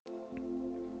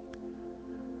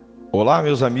Olá,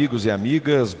 meus amigos e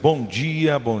amigas, bom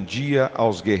dia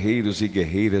aos guerreiros e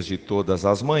guerreiras de todas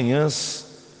as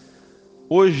manhãs.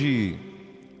 Hoje,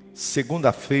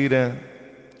 segunda-feira,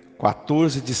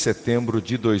 14 de setembro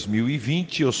de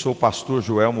 2020, eu sou o pastor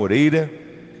Joel Moreira,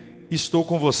 estou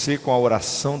com você com a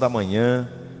oração da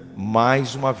manhã,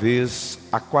 mais uma vez,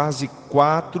 há quase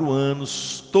 4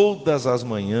 anos, todas as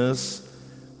manhãs,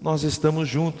 nós estamos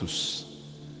juntos.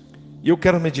 E eu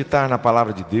quero meditar na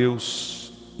palavra de Deus,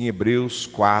 em Hebreus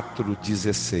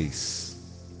 4,16,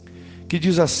 que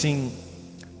diz assim: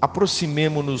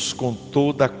 aproximemo-nos com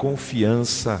toda a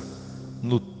confiança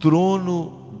no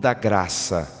trono da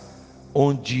graça,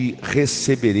 onde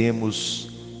receberemos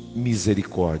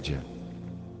misericórdia.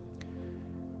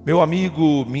 Meu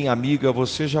amigo, minha amiga,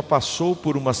 você já passou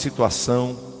por uma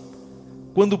situação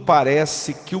quando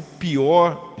parece que o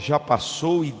pior já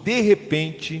passou e de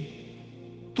repente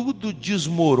tudo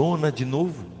desmorona de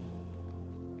novo?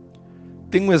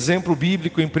 Tem um exemplo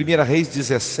bíblico em 1 Reis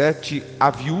 17, a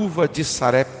viúva de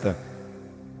Sarepta.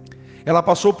 Ela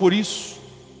passou por isso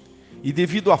e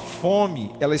devido à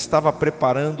fome, ela estava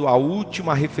preparando a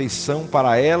última refeição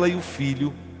para ela e o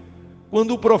filho,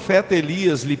 quando o profeta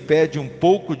Elias lhe pede um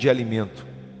pouco de alimento.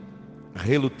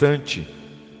 Relutante,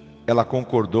 ela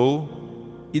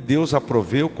concordou e Deus a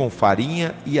proveu com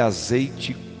farinha e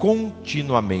azeite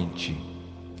continuamente.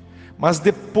 Mas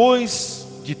depois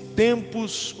de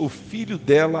tempos, o filho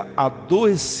dela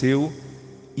adoeceu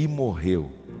e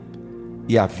morreu.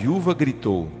 E a viúva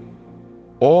gritou: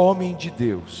 homem de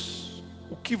Deus,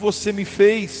 o que você me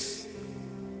fez?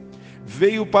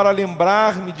 Veio para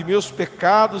lembrar-me de meus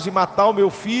pecados e matar o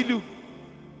meu filho?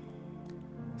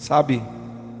 Sabe,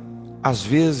 às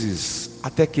vezes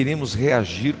até queremos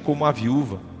reagir como a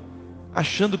viúva,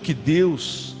 achando que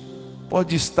Deus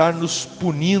pode estar nos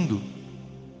punindo.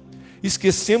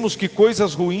 Esquecemos que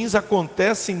coisas ruins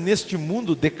acontecem neste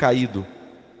mundo decaído.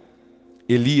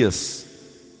 Elias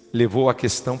levou a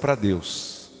questão para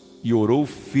Deus e orou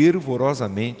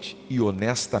fervorosamente e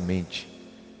honestamente.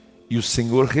 E o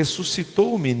Senhor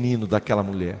ressuscitou o menino daquela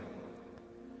mulher.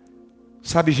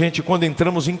 Sabe, gente, quando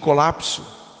entramos em colapso,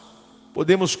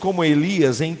 podemos, como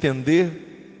Elias,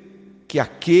 entender que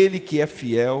aquele que é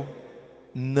fiel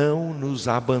não nos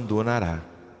abandonará.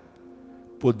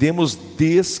 Podemos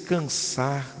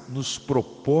descansar nos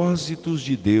propósitos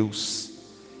de Deus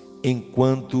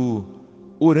enquanto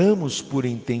oramos por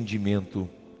entendimento.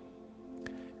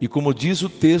 E como diz o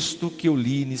texto que eu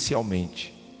li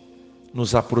inicialmente,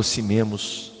 nos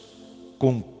aproximemos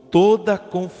com toda a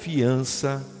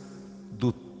confiança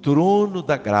do trono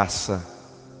da graça,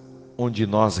 onde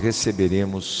nós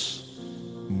receberemos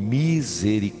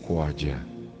misericórdia.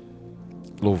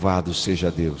 Louvado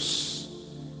seja Deus.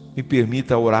 Me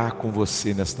permita orar com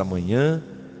você nesta manhã,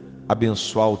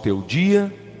 abençoar o teu dia,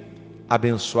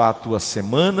 abençoar a tua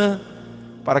semana,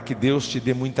 para que Deus te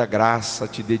dê muita graça,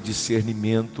 te dê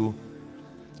discernimento,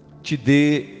 te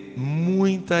dê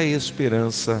muita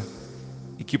esperança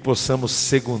e que possamos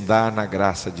segundar na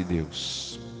graça de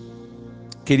Deus.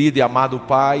 Querido e amado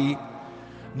Pai,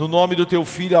 no nome do teu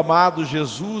Filho amado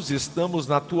Jesus, estamos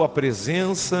na tua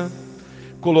presença,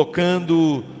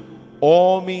 colocando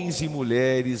homens e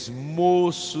mulheres,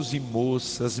 moços e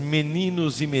moças,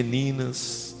 meninos e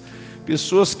meninas,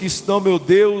 pessoas que estão, meu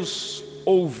Deus,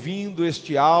 ouvindo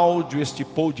este áudio, este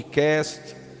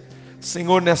podcast.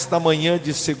 Senhor, nesta manhã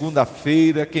de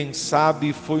segunda-feira, quem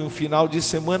sabe foi um final de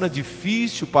semana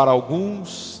difícil para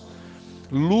alguns,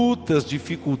 lutas,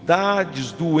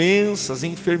 dificuldades, doenças,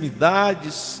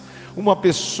 enfermidades, uma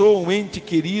pessoa, um ente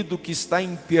querido que está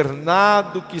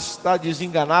internado, que está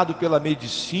desenganado pela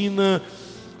medicina.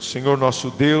 Senhor nosso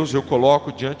Deus, eu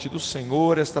coloco diante do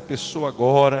Senhor esta pessoa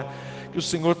agora, que o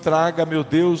Senhor traga, meu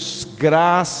Deus,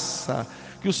 graça,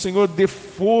 que o Senhor dê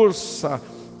força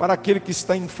para aquele que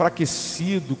está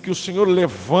enfraquecido, que o Senhor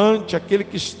levante aquele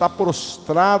que está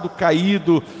prostrado,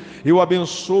 caído. Eu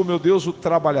abençoo, meu Deus, o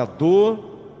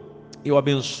trabalhador, eu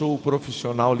abençoo o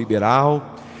profissional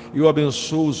liberal, eu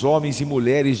abençoo os homens e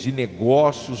mulheres de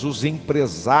negócios, os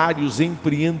empresários,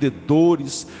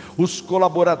 empreendedores, os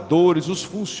colaboradores, os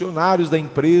funcionários da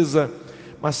empresa,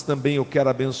 mas também eu quero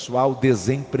abençoar o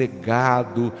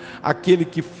desempregado, aquele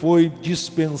que foi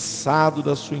dispensado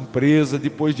da sua empresa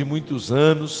depois de muitos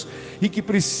anos e que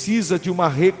precisa de uma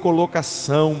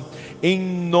recolocação. Em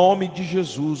nome de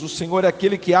Jesus, o Senhor é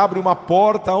aquele que abre uma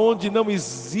porta onde não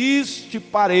existe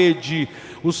parede.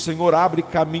 O Senhor abre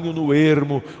caminho no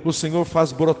ermo, o Senhor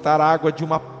faz brotar água de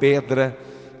uma pedra,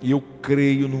 e eu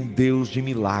creio num Deus de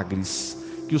milagres,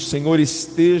 que o Senhor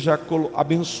esteja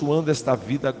abençoando esta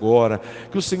vida agora,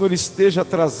 que o Senhor esteja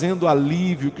trazendo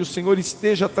alívio, que o Senhor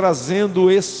esteja trazendo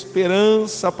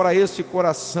esperança para este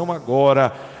coração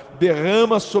agora.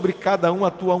 Derrama sobre cada um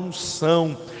a tua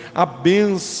unção, a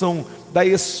bênção da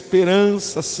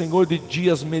esperança, Senhor, de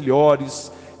dias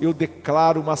melhores. Eu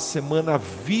declaro uma semana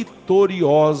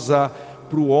vitoriosa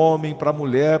para o homem, para a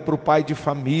mulher, para o pai de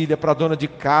família, para a dona de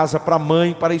casa, para a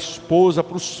mãe, para a esposa,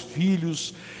 para os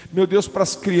filhos, meu Deus, para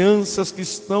as crianças que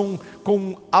estão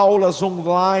com aulas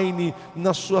online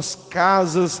nas suas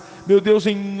casas, meu Deus,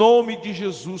 em nome de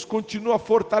Jesus, continua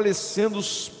fortalecendo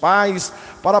os pais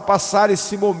para passar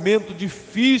esse momento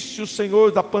difícil,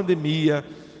 Senhor, da pandemia.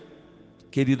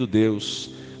 Querido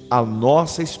Deus, a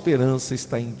nossa esperança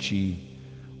está em Ti.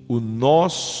 O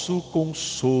nosso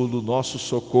consolo, o nosso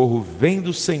socorro vem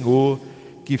do Senhor,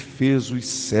 que fez os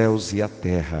céus e a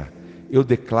terra. Eu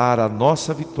declaro a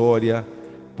nossa vitória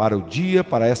para o dia,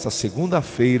 para esta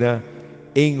segunda-feira,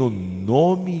 em o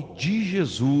nome de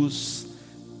Jesus.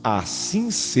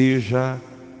 Assim seja.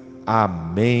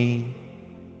 Amém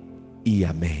e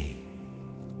amém.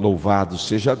 Louvado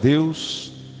seja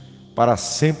Deus, para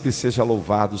sempre seja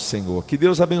louvado o Senhor. Que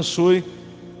Deus abençoe.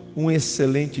 Um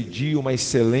excelente dia, uma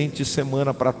excelente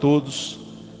semana para todos.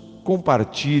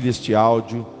 Compartilhe este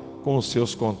áudio com os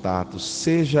seus contatos.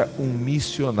 Seja um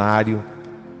missionário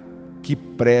que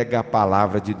prega a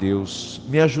palavra de Deus,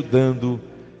 me ajudando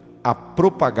a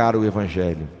propagar o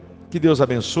Evangelho. Que Deus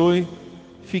abençoe.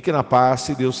 Fique na paz,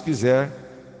 se Deus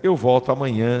quiser. Eu volto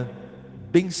amanhã,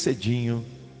 bem cedinho,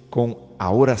 com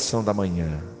a oração da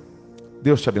manhã.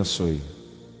 Deus te abençoe.